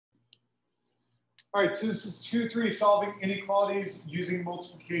All right, so this is 2-3, solving inequalities using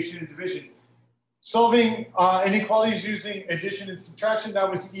multiplication and division. Solving inequalities using addition and subtraction, that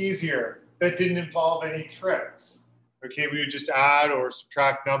was easier. That didn't involve any tricks. Okay, we would just add or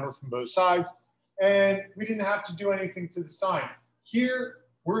subtract number from both sides, and we didn't have to do anything to the sign. Here,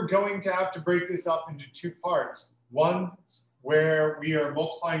 we're going to have to break this up into two parts. One where we are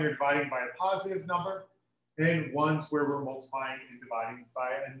multiplying or dividing by a positive number, and ones where we're multiplying and dividing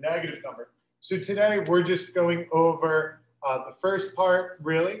by a negative number. So today, we're just going over the first part,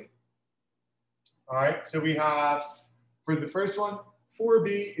 really. All right, so we have, for the first one,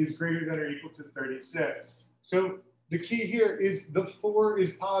 4b is greater than or equal to 36. So the key here is the 4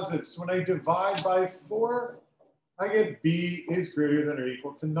 is positive. So when I divide by 4, I get b is greater than or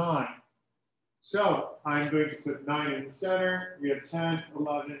equal to 9. So I'm going to put 9 in the center. We have 10,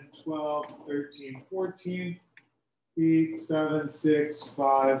 11, 12, 13, 14, 8, 7, 6,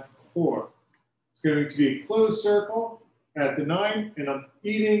 5, 4. It's going to be a closed circle at the 9, and I'm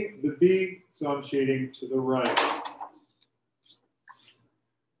eating the b, so I'm shading to the right.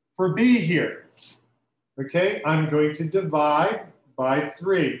 For b here, okay, I'm going to divide by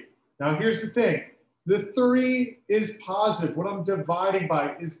 3. Now here's the thing. The 3 is positive. What I'm dividing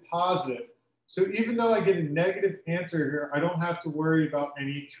by is positive. So even though I get a negative answer here, I don't have to worry about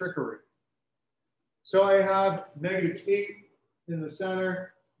any trickery. So I have negative 8 in the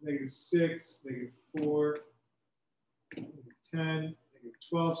center, negative 6, negative 4, negative 10, negative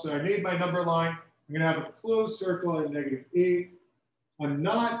 12. So I made my number line. I'm going to have a closed circle at negative 8. I'm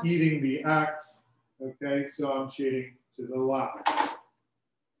not eating the x, okay? So I'm shading to the left.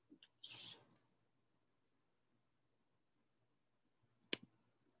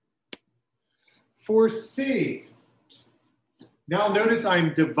 For C, now notice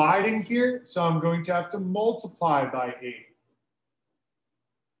I'm dividing here, so I'm going to have to multiply by 8.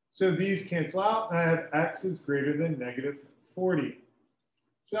 So these cancel out, and I have x is greater than negative 40.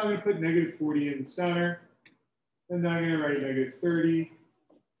 So I'm going to put negative 40 in the center, and then I'm going to write negative 30,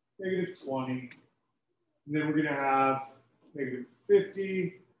 negative 20, and then we're going to have negative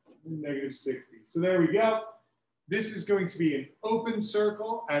 50, and negative 60. So there we go. This is going to be an open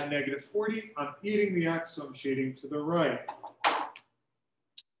circle at negative 40. I'm eating the x, so I'm shading to the right.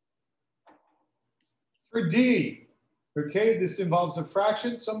 For D, okay, this involves a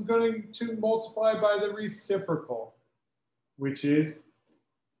fraction, so I'm going to multiply by the reciprocal, which is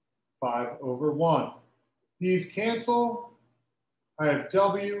 5/1. These cancel. I have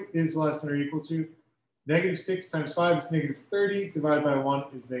w is less than or equal to negative 6 times 5 is negative 30, divided by 1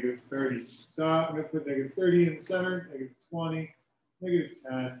 is negative 30. So I'm going to put negative 30 in the center, negative 20, negative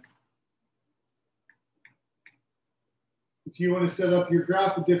 10. If you want to set up your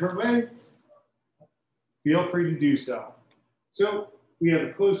graph a different way, feel free to do so. So we have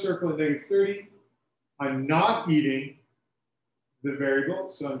a closed circle at negative 30. I'm not eating the variable,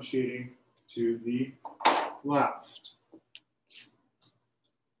 so I'm shading to the left.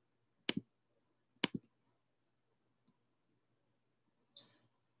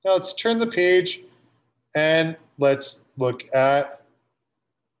 Now let's turn the page and let's look at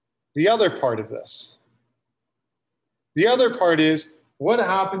the other part of this. The other part is what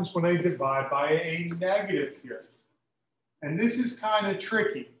happens when I divide by a negative here. And this is kind of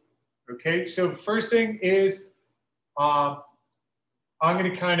tricky, okay? So first thing is I'm going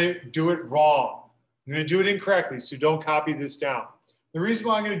to kind of do it wrong. I'm going to do it incorrectly, so don't copy this down. The reason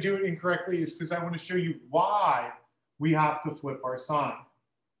why I'm going to do it incorrectly is because I want to show you why we have to flip our sign.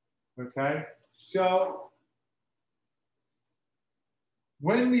 Okay, so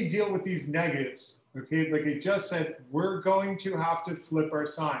when we deal with these negatives, okay, like I just said, we're going to have to flip our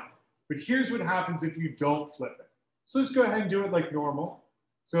sign. But here's what happens if you don't flip it. So let's go ahead and do it like normal.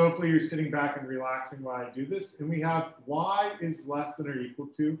 So hopefully you're sitting back and relaxing while I do this. And we have y is less than or equal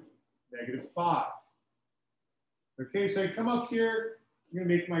to negative 5. Okay, so I come up here, I'm going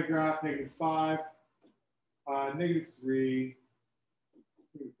to make my graph negative 5, negative 3,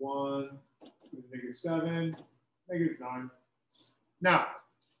 negative 1, negative 7, negative 9. Now,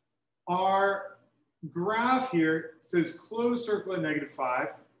 our graph here says closed circle at negative 5,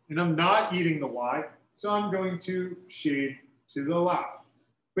 and I'm not eating the y, so I'm going to shade to the left.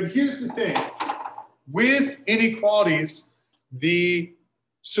 But here's the thing. With inequalities, the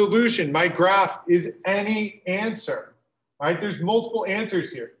solution, my graph, is any answer, right? There's multiple answers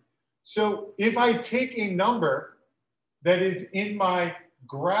here. So if I take a number that is in my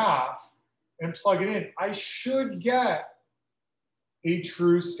graph and plug it in, I should get a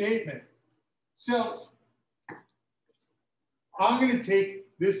true statement. So I'm going to take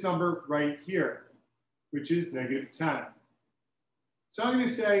this number right here, which is negative 10. So I'm going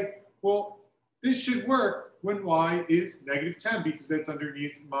to say, well, This should work when y is negative 10 because that's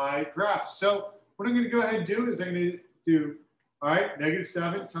underneath my graph. So what I'm going to go ahead and do is I'm going to do, all right, negative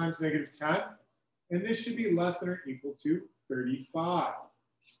 7 times negative 10. And this should be less than or equal to 35.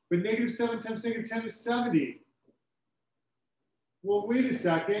 But negative 7 times negative 10 is 70. Well, wait a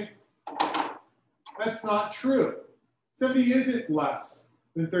second. That's not true. 70 isn't less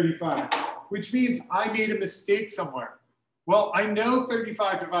than 35, which means I made a mistake somewhere. Well, I know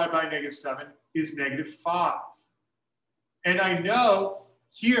 35 divided by negative 7 is negative 5. And I know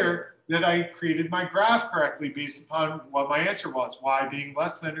here that I created my graph correctly based upon what my answer was, y being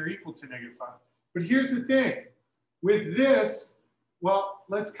less than or equal to negative 5. But here's the thing. With this, well,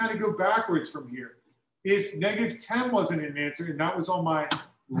 let's kind of go backwards from here. If negative 10 wasn't an answer and that was on my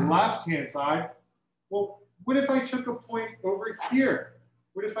left-hand side, well, what if I took a point over here?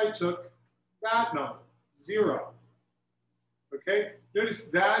 What if I took that number, 0? Okay, notice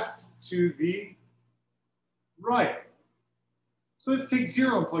that's to the right. So let's take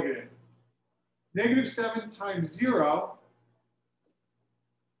 0 and plug it in. Negative 7 times 0,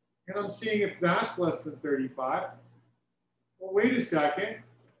 and I'm seeing if that's less than 35. Well, wait a second.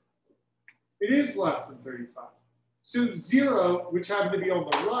 It is less than 35. So 0, which happened to be on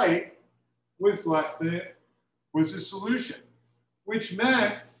the right, was less than it, was a solution, which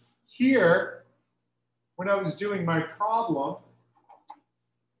meant here, when I was doing my problem,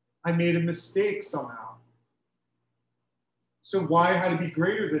 I made a mistake somehow. So y had to be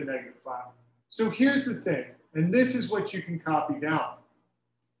greater than negative 5. So here's the thing, and this is what you can copy down.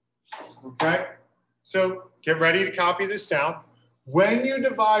 Okay? So get ready to copy this down. When you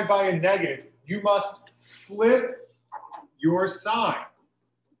divide by a negative, you must flip your sign.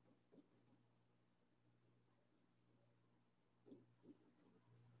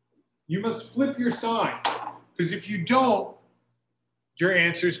 You must flip your sign, because if you don't, your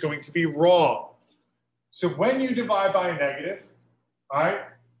answer is going to be wrong. So when you divide by a negative, all right,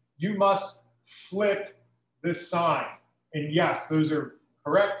 you must flip the sign. And yes, those are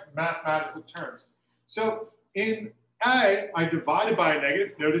correct mathematical terms. So in A, I divided by a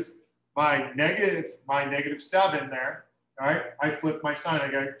negative. Notice my negative 7 there, all right? I flipped my sign, I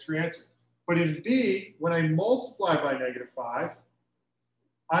got a true answer. But in B, when I multiply by negative 5,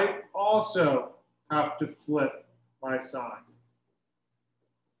 I also have to flip my sign.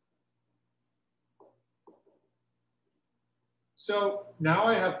 So now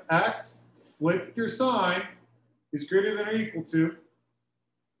I have x, flip your sign, is greater than or equal to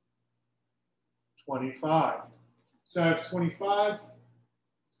 25. So I have 25, let's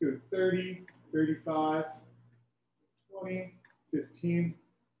go to 30, 35, 20, 15.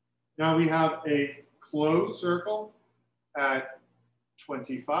 Now we have a closed circle at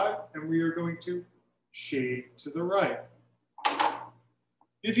 25, and we are going to shade to the right.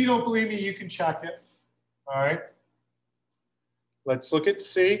 If you don't believe me, you can check it. All right. Let's look at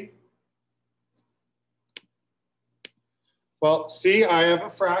C. Well, C, I have a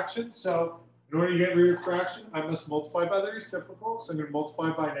fraction. So in order to get rid of a fraction, I must multiply by the reciprocal. So I'm going to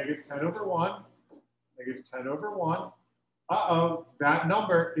multiply by negative 10 over 1. Negative 10 over 1. Uh-oh, that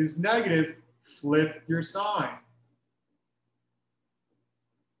number is negative. Flip your sign.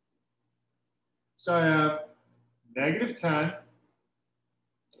 So I have negative 10,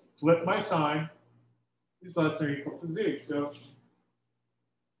 flip my sign, is less than or equal to z. So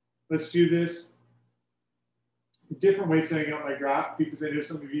let's do this a different way setting up my graph, because I know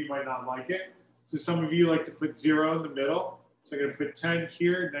some of you might not like it. So some of you like to put 0 in the middle. So I'm going to put 10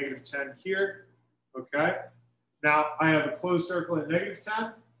 here, negative 10 here. Okay. Now I have a closed circle at negative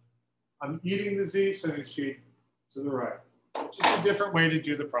 10. I'm eating the z, so I'm going to shade to the right. Just a different way to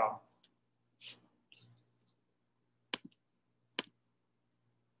do the problem.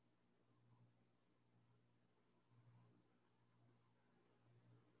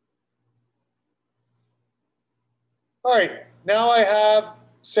 All right, now I have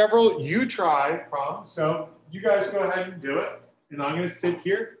several you try problems. So you guys go ahead and do it. And I'm going to sit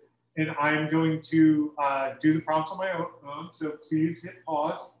here and I'm going to do the prompts on my own. So please hit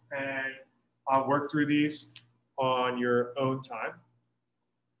pause and work through these on your own time.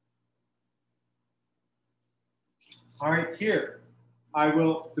 All right, here, I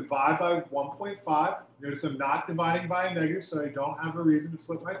will divide by 1.5. Notice I'm not dividing by a negative, so I don't have a reason to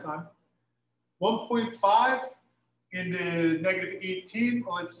flip my sign. 1.5 into negative 18,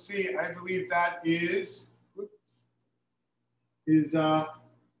 well, let's see, I believe that is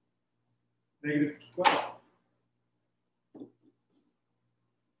negative 12.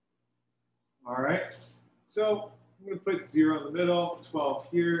 All right, so I'm going to put 0 in the middle, 12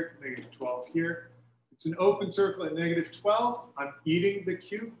 here, negative 12 here. It's an open circle at -12. I'm eating the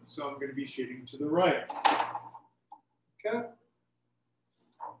cube, so I'm going to be shading to the right. Okay.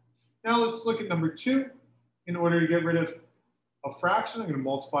 Now let's look at number 2. In order to get rid of a fraction, I'm going to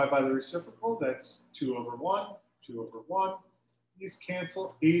multiply by the reciprocal. That's 2 over 1, 2 over 1. These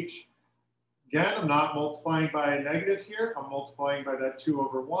cancel. H. Again, I'm not multiplying by a negative here. I'm multiplying by that 2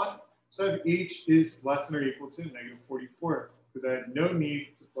 over 1. So I have H is less than or equal to -44 because I had no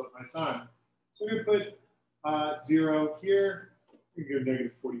need to flip my sign. So I'm going to put 0 here. I'm going to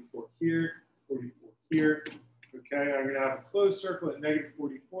go -44 here, 44 here. Okay, I'm going to have a closed circle at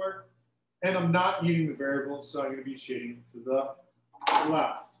 -44. And I'm not eating the variable, so I'm going to be shading to the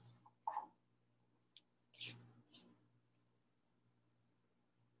left.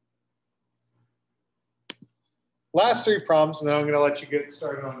 Last 3 problems, and then I'm going to let you get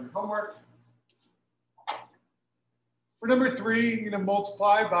started on your homework. For number 3, you're going to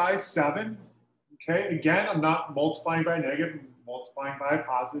multiply by 7. Okay, again, I'm not multiplying by negative, I'm multiplying by a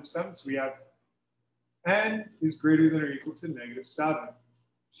positive 7. So we have n is greater than or equal to -7.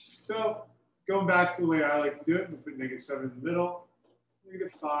 So going back to the way I like to do it, we'll put -7 in the middle,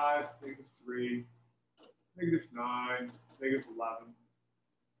 -5, -3, -9, -11.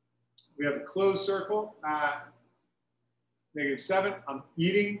 We have a closed circle at -7. I'm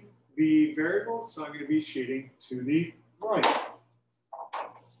eating the variable, so I'm going to be shading to the right.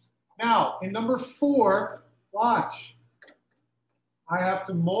 Now, in number 4, watch. I have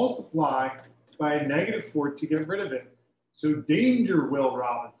to multiply by a -4 to get rid of it. So danger, Will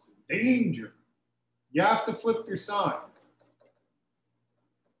Robinson, danger. You have to flip your sign.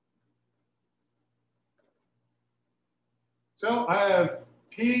 So I have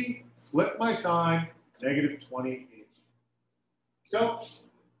P, flip my sign, -28. So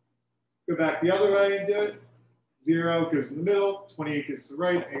go back the other way and do it. 0 goes in the middle, 28 goes to the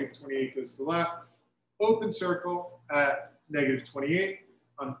right, -28 goes to the left. Open circle at -28.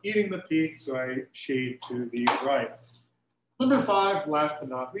 I'm eating the P, so I shade to the right. Number 5, last but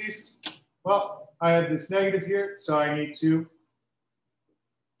not least. Well, I have this negative here, so I need to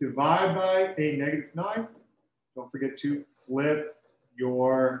divide by a -9. Don't forget to flip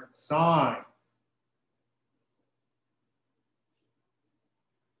your sign.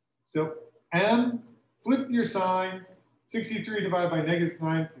 So M, flip your sign. 63 divided by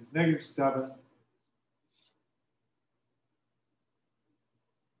 -9 is -7.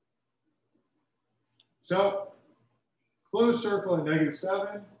 So closed circle at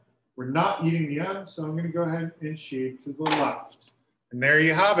 -7. We're not eating the M, so I'm going to go ahead and shade to the left. And there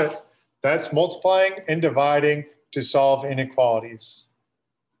you have it. That's multiplying and dividing to solve inequalities.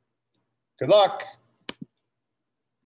 Good luck.